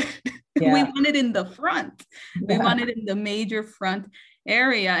not good. Yeah. We want it in the front. Yeah. We want it in the major front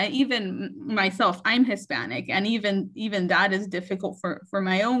area. And even myself, I'm Hispanic, and even that is difficult for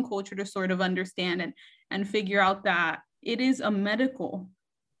my own culture to sort of understand and figure out that it is a medical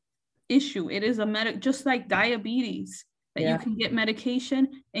issue. It is just like diabetes, that you can get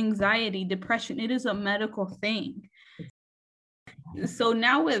medication, anxiety, depression. It is a medical thing. So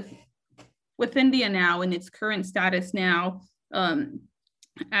now with India now in its current status now,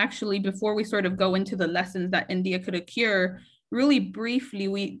 actually, before we sort of go into the lessons that India could cure, really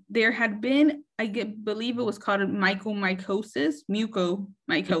briefly, there had been, believe it was called mucormycosis.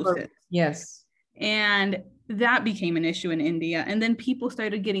 Yes. And that became an issue in India. And then people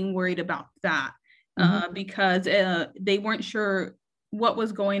started getting worried about that because they weren't sure what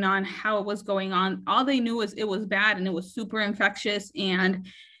was going on, how it was going on. All they knew was it was bad and it was super infectious. And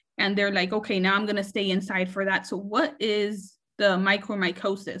they're like, okay, now I'm going to stay inside for that. So what is the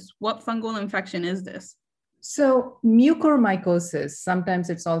mucormycosis? What fungal infection is this? So mucormycosis, sometimes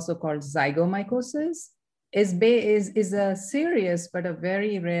it's also called zygomycosis, is a serious but a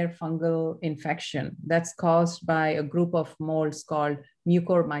very rare fungal infection that's caused by a group of molds called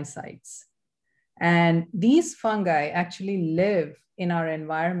mucormycetes. And these fungi actually live in our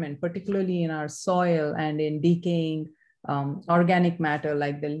environment, particularly in our soil and in decaying organic matter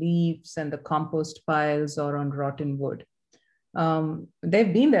like the leaves and the compost piles or on rotten wood.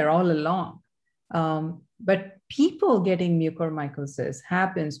 They've been there all along. But people getting mucormycosis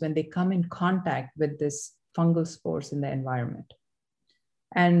happens when they come in contact with this fungal spores in the environment.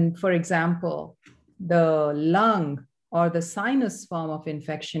 And for example, the lung or the sinus form of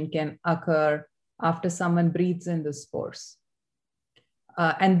infection can occur after someone breathes in the spores.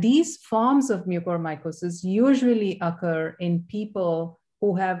 And these forms of mucormycosis usually occur in people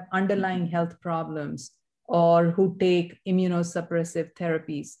who have underlying health problems or who take immunosuppressive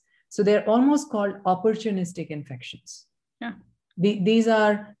therapies. So they're almost called opportunistic infections. Yeah. These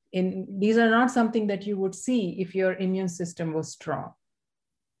are not something that you would see if your immune system was strong.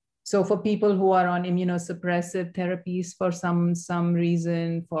 So for people who are on immunosuppressive therapies for some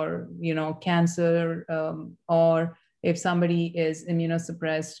reason, for cancer, or if somebody is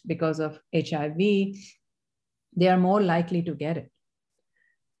immunosuppressed because of HIV, they are more likely to get it.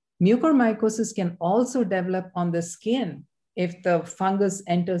 Mucormycosis can also develop on the skin if the fungus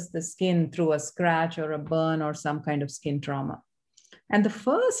enters the skin through a scratch or a burn or some kind of skin trauma. And the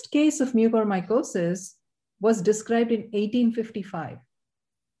first case of mucormycosis was described in 1855.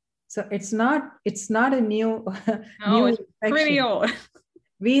 So it's not a new, new it's infection. Pretty old.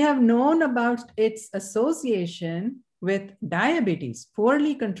 We have known about its association with diabetes,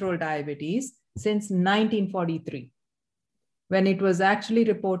 poorly controlled diabetes, since 1943, when it was actually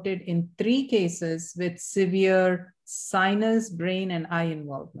reported in 3 cases with severe sinus, brain, and eye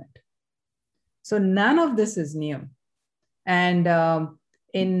involvement. So none of this is new. And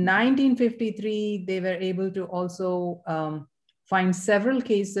in 1953, they were able to also find several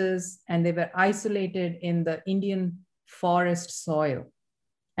cases, and they were isolated in the Indian forest soil.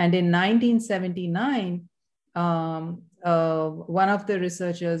 And in 1979, one of the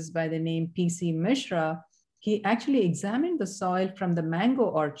researchers by the name P.C. Mishra, he actually examined the soil from the mango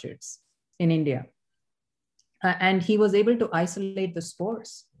orchards in India. And he was able to isolate the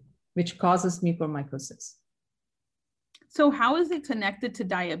spores, which causes mucormycosis. So how is it connected to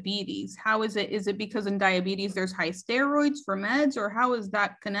diabetes? How is it because in diabetes there's high steroids for meds, or how is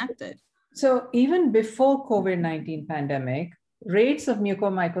that connected? So even before COVID-19 pandemic, rates of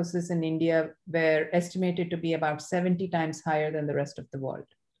mucormycosis in India were estimated to be about 70 times higher than the rest of the world.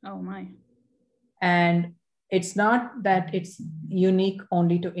 Oh my. And it's not that it's unique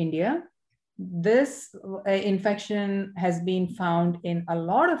only to India. This infection has been found in a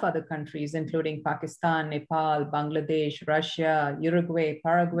lot of other countries, including Pakistan, Nepal, Bangladesh, Russia, Uruguay,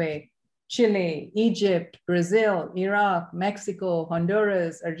 Paraguay, Chile, Egypt, Brazil, Iraq, Mexico,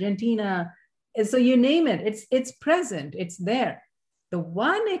 Honduras, Argentina. So you name it, it's present, it's there. The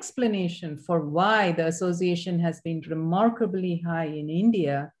one explanation for why the association has been remarkably high in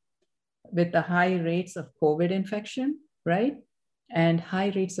India with the high rates of COVID infection, right? And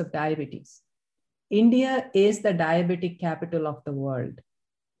high rates of diabetes. India is the diabetic capital of the world.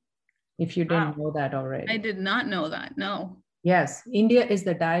 If you didn't know that already. I did not know that, no. Yes, India is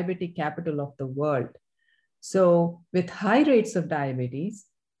the diabetic capital of the world. So with high rates of diabetes,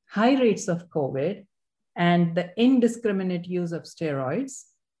 high rates of COVID, and the indiscriminate use of steroids,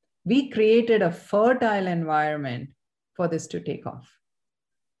 we created a fertile environment for this to take off.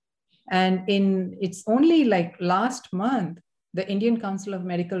 And it's only like last month, the Indian Council of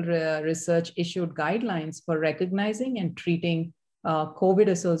Medical Research issued guidelines for recognizing and treating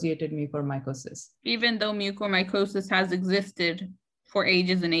COVID-associated mucormycosis. Even though mucormycosis has existed for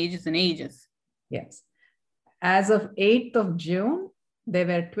ages and ages and ages. Yes. As of 8th of June, there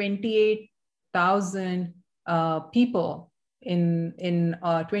were 28,000 people in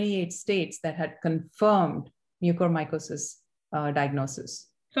 28 states that had confirmed mucormycosis diagnosis.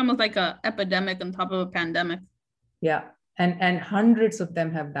 It's almost like an epidemic on top of a pandemic. Yeah, and hundreds of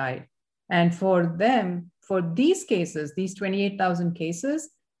them have died. And for these cases, these 28,000 cases,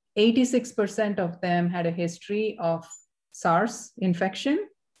 86% of them had a history of SARS infection,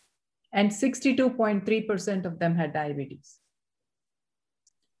 and 62.3% of them had diabetes.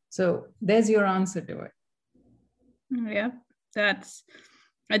 So there's your answer to it. Yeah,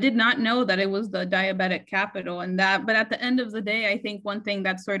 I did not know that it was the diabetic capital but at the end of the day, I think one thing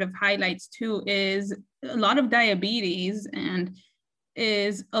that sort of highlights too is a lot of diabetes and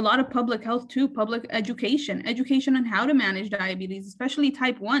is a lot of public health too, public education on how to manage diabetes, especially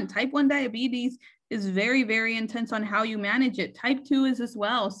type 1. Type 1 diabetes is very, very intense on how you manage it. Type 2 is as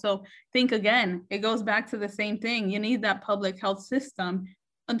well. So think again, it goes back to the same thing. You need that public health system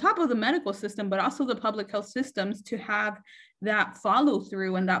on top of the medical system, but also the public health systems to have that follow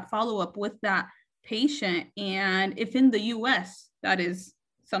through and that follow up with that patient. And if in the US, that is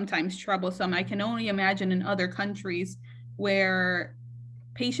sometimes troublesome, I can only imagine in other countries where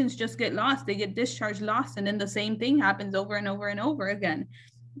patients just get lost, they get discharged lost, and then the same thing happens over and over and over again.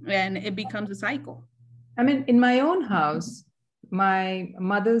 And it becomes a cycle. I mean, in my own house, my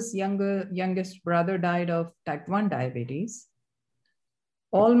mother's youngest brother died of type 1 diabetes.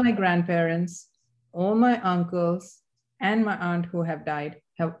 All my grandparents, all my uncles, and my aunt who have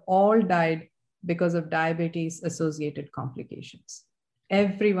all died because of diabetes associated complications.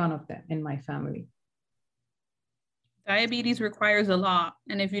 Every one of them in my family. Diabetes requires a lot.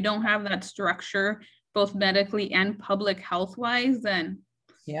 And if you don't have that structure, both medically and public health wise, then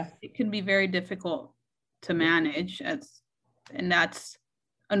it can be very difficult to manage. And that's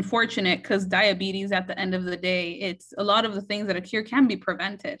unfortunate because diabetes at the end of the day, it's a lot of the things that a cure can be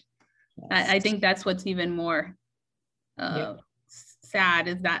prevented. Yes. I think that's what's even more sad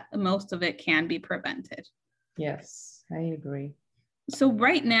is that most of it can be prevented. Yes, I agree. So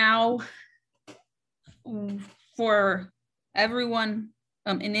right now, for everyone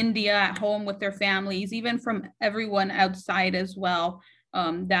in India at home with their families, even from everyone outside as well,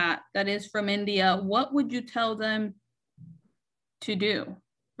 that is from India, what would you tell them to do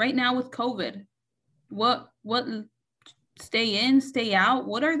right now with COVID? What stay in, stay out?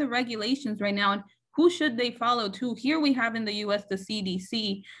 What are the regulations right now, and who should they follow to? Here we have in the US the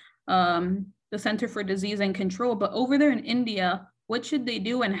CDC, the Center for Disease and Control, but over there in India, what should they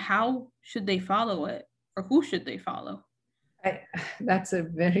do and how should they follow it, or who should they follow? That's a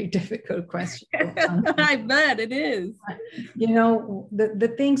very difficult question. I bet it is. You know,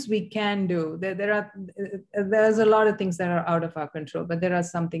 the things we can do, there's a lot of things that are out of our control, but there are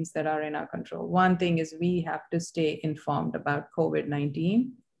some things that are in our control. One thing is we have to stay informed about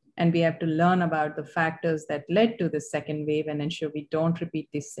COVID-19, and we have to learn about the factors that led to the second wave and ensure we don't repeat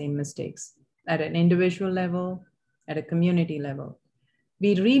these same mistakes at an individual level, at a community level.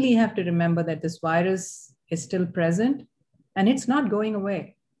 We really have to remember that this virus is still present and it's not going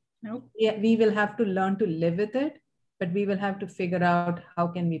away. Nope. Yeah, we will have to learn to live with it, but we will have to figure out how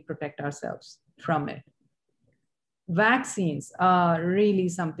can we protect ourselves from it. Vaccines are really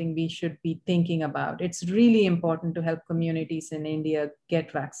something we should be thinking about. It's really important to help communities in India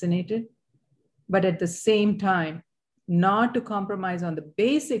get vaccinated, but at the same time, not to compromise on the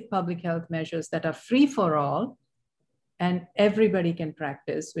basic public health measures that are free for all and everybody can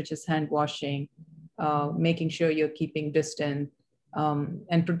practice, which is hand washing, making sure you're keeping distance,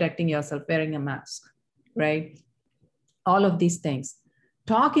 and protecting yourself, wearing a mask, right? All of these things.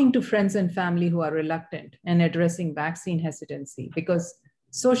 Talking to friends and family who are reluctant and addressing vaccine hesitancy, because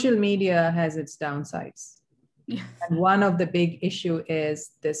social media has its downsides. Yes. And one of the big issue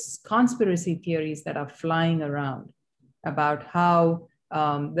is this conspiracy theories that are flying around about how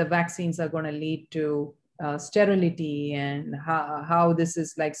the vaccines are going to lead to sterility, and how this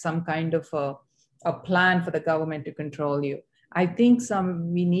is like some kind of a plan for the government to control you. I think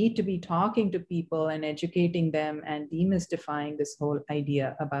we need to be talking to people and educating them and demystifying this whole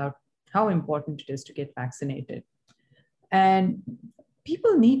idea about how important it is to get vaccinated. And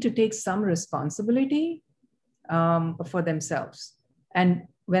people need to take some responsibility for themselves. And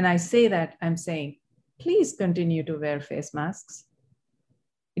when I say that, I'm saying, please continue to wear face masks.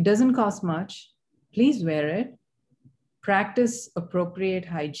 It doesn't cost much. Please wear it. Practice appropriate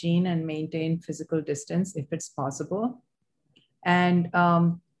hygiene and maintain physical distance if it's possible. And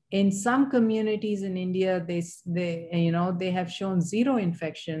in some communities in India, they have shown zero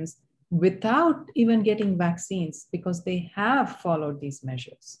infections without even getting vaccines because they have followed these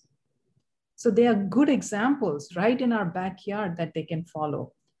measures. So they are good examples right in our backyard that they can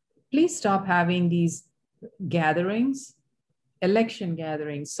follow. Please stop having these gatherings, election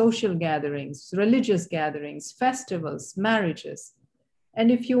gatherings, social gatherings, religious gatherings, festivals, marriages.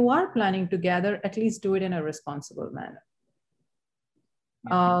 And if you are planning to gather, at least do it in a responsible manner.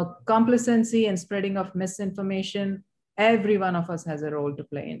 Complacency and spreading of misinformation, every one of us has a role to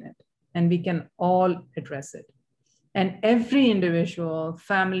play in it, and we can all address it. And every individual,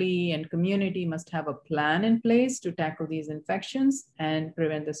 family, and community must have a plan in place to tackle these infections and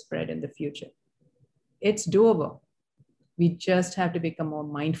prevent the spread in the future. It's doable. We just have to become more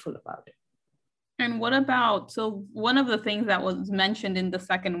mindful about it. And what about, so one of the things that was mentioned in the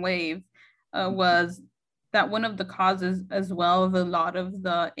second wave was that one of the causes as well of a lot of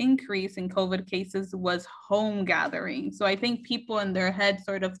the increase in COVID cases was home gathering. So I think people in their head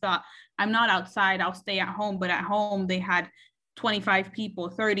sort of thought, I'm not outside, I'll stay at home. But at home, they had 25 people,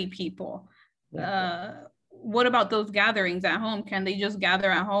 30 people. Yeah. What about those gatherings at home? Can they just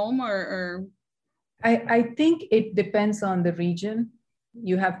gather at home or? I think it depends on the region.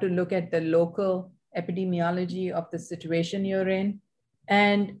 You have to look at the local epidemiology of the situation you're in.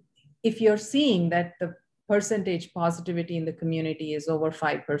 And if you're seeing that the percentage positivity in the community is over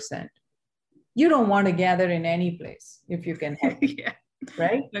 5%, you don't want to gather in any place if you can help. Yeah,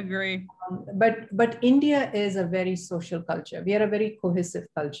 right? Agree. But India is a very social culture. We are a very cohesive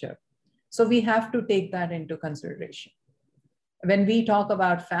culture. So we have to take that into consideration. When we talk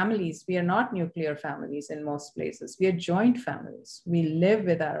about families, we are not nuclear families in most places. We are joint families. We live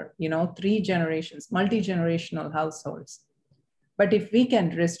with our, 3 generations, multi-generational households. But if we can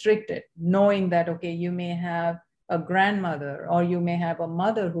restrict it, knowing that, okay, you may have a grandmother or you may have a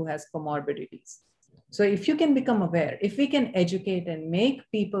mother who has comorbidities. So if you can become aware, if we can educate and make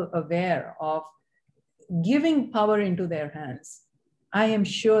people aware of giving power into their hands, I am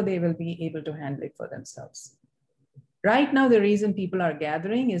sure they will be able to handle it for themselves. Right now, the reason people are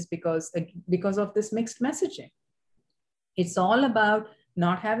gathering is because of this mixed messaging. It's all about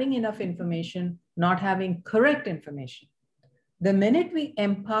not having enough information, not having correct information. The minute we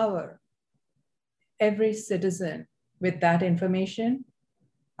empower every citizen with that information,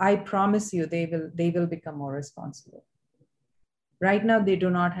 I promise you they will become more responsible. Right now, they do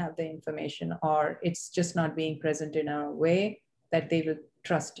not have the information, or it's just not being present in a way that they will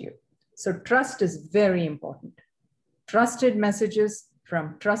trust you. So trust is very important. Trusted messages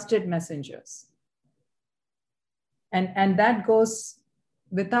from trusted messengers. And that goes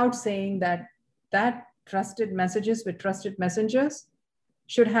without saying that trusted messages with trusted messengers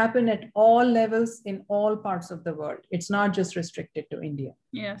should happen at all levels in all parts of the world. It's not just restricted to India.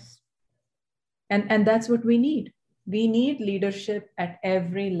 Yes. And that's what we need. We need leadership at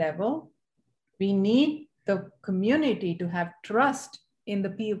every level. We need the community to have trust in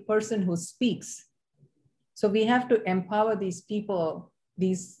the person who speaks. So we have to empower these people,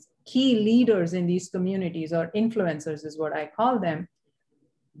 these key leaders in these communities, or influencers is what I call them.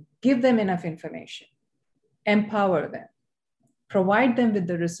 Give them enough information, empower them, provide them with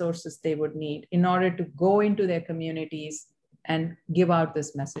the resources they would need in order to go into their communities and give out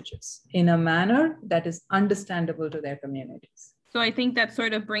these messages in a manner that is understandable to their communities. So I think that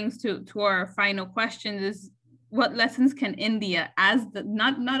sort of brings to our final question is, what lessons can India, as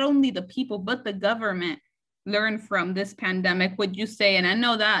not only the people, but the government, learn from this pandemic, would you say? And I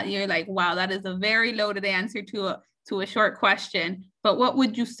know that you're like, wow, that is a very loaded answer to a short question, but what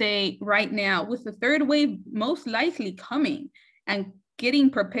would you say right now, with the third wave most likely coming and getting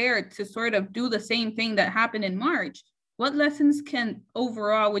prepared to sort of do the same thing that happened in March? what lessons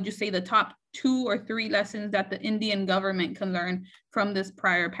overall, would you say the top 2 or 3 lessons that the Indian government can learn from this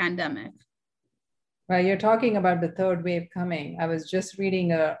prior pandemic? Well, you're talking about the third wave coming. I was just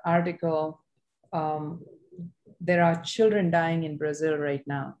reading an article. There are children dying in Brazil right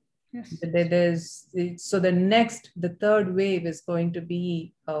now. Yes. So the third wave is going to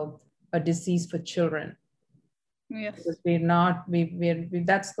be a disease for children. Yes. Because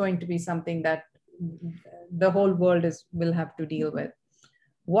that's going to be something that the whole world will have to deal with.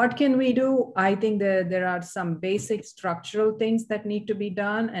 What can we do? I think there are some basic structural things that need to be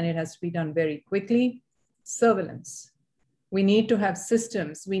done, and it has to be done very quickly. Surveillance. We need to have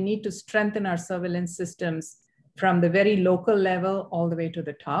systems. We need to strengthen our surveillance systems from the very local level all the way to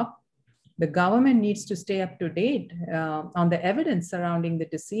the top. The government needs to stay up to date on the evidence surrounding the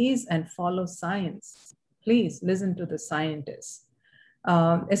disease and follow science. Please listen to the scientists.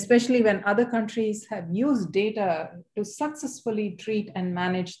 Especially when other countries have used data to successfully treat and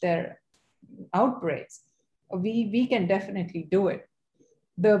manage their outbreaks. We can definitely do it.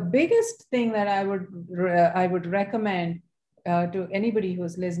 The biggest thing that I would recommend to anybody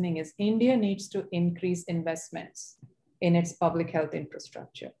who's listening is India needs to increase investments in its public health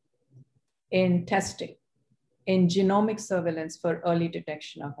infrastructure, in testing, in genomic surveillance for early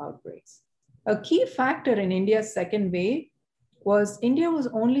detection of outbreaks. A key factor in India's second wave was India was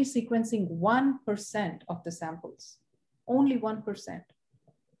only sequencing 1% of the samples, only 1%.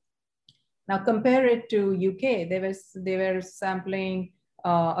 Now compare it to UK, they were sampling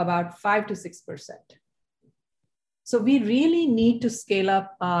about 5 to 6%. So we really need to scale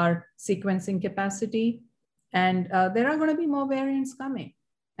up our sequencing capacity, and there are going to be more variants coming,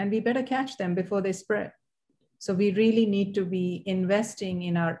 and we better catch them before they spread. So we really need to be investing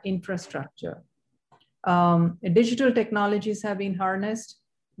in our infrastructure. Digital technologies have been harnessed,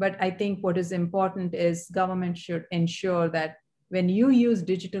 but I think what is important is government should ensure that when you use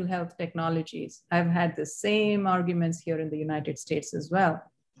digital health technologies, I've had the same arguments here in the United States as well.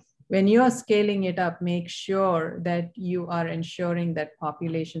 When you are scaling it up, make sure that you are ensuring that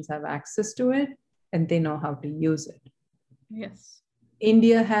populations have access to it and they know how to use it. Yes.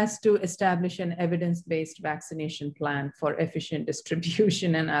 India has to establish an evidence-based vaccination plan for efficient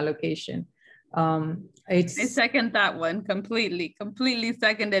distribution and allocation. I second that one completely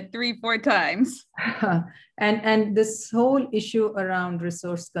seconded 3-4 times. And this whole issue around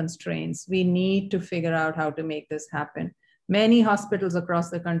resource constraints, we need to figure out how to make this happen. Many hospitals across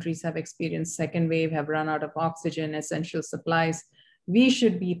the countries have experienced second wave, have run out of oxygen, essential supplies. We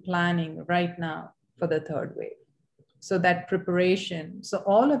should be planning right now for the third wave. So that preparation, so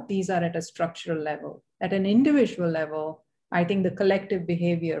all of these are at a structural level. At an individual level, I think the collective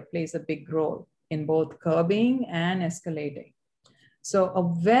behavior plays a big role in both curbing and escalating. So a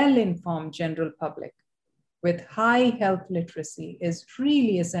well-informed general public with high health literacy is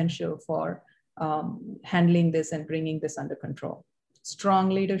really essential for handling this and bringing this under control.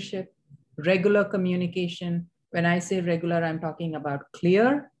 Strong leadership, regular communication. When I say regular, I'm talking about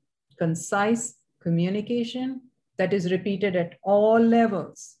clear, concise communication that is repeated at all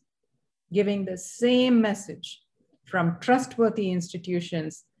levels, giving the same message from trustworthy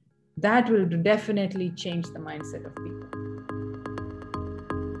institutions. That will definitely change the mindset of people.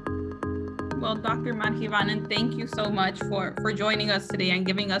 Well, Dr. Madhivanan, thank you so much for joining us today and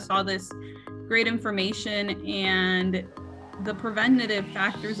giving us all this great information and the preventative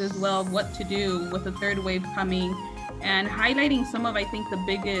factors as well of what to do with the third wave coming, and highlighting some of, I think, the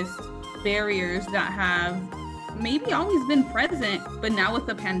biggest barriers that have maybe always been present, but now with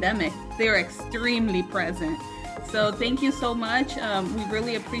the pandemic, they're extremely present. So thank you so much. We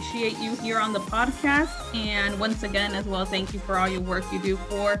really appreciate you here on the podcast. And once again, as well, thank you for all your work you do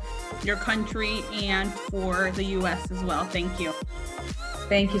for your country and for the US as well. Thank you.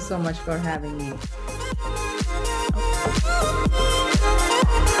 Thank you so much for having me.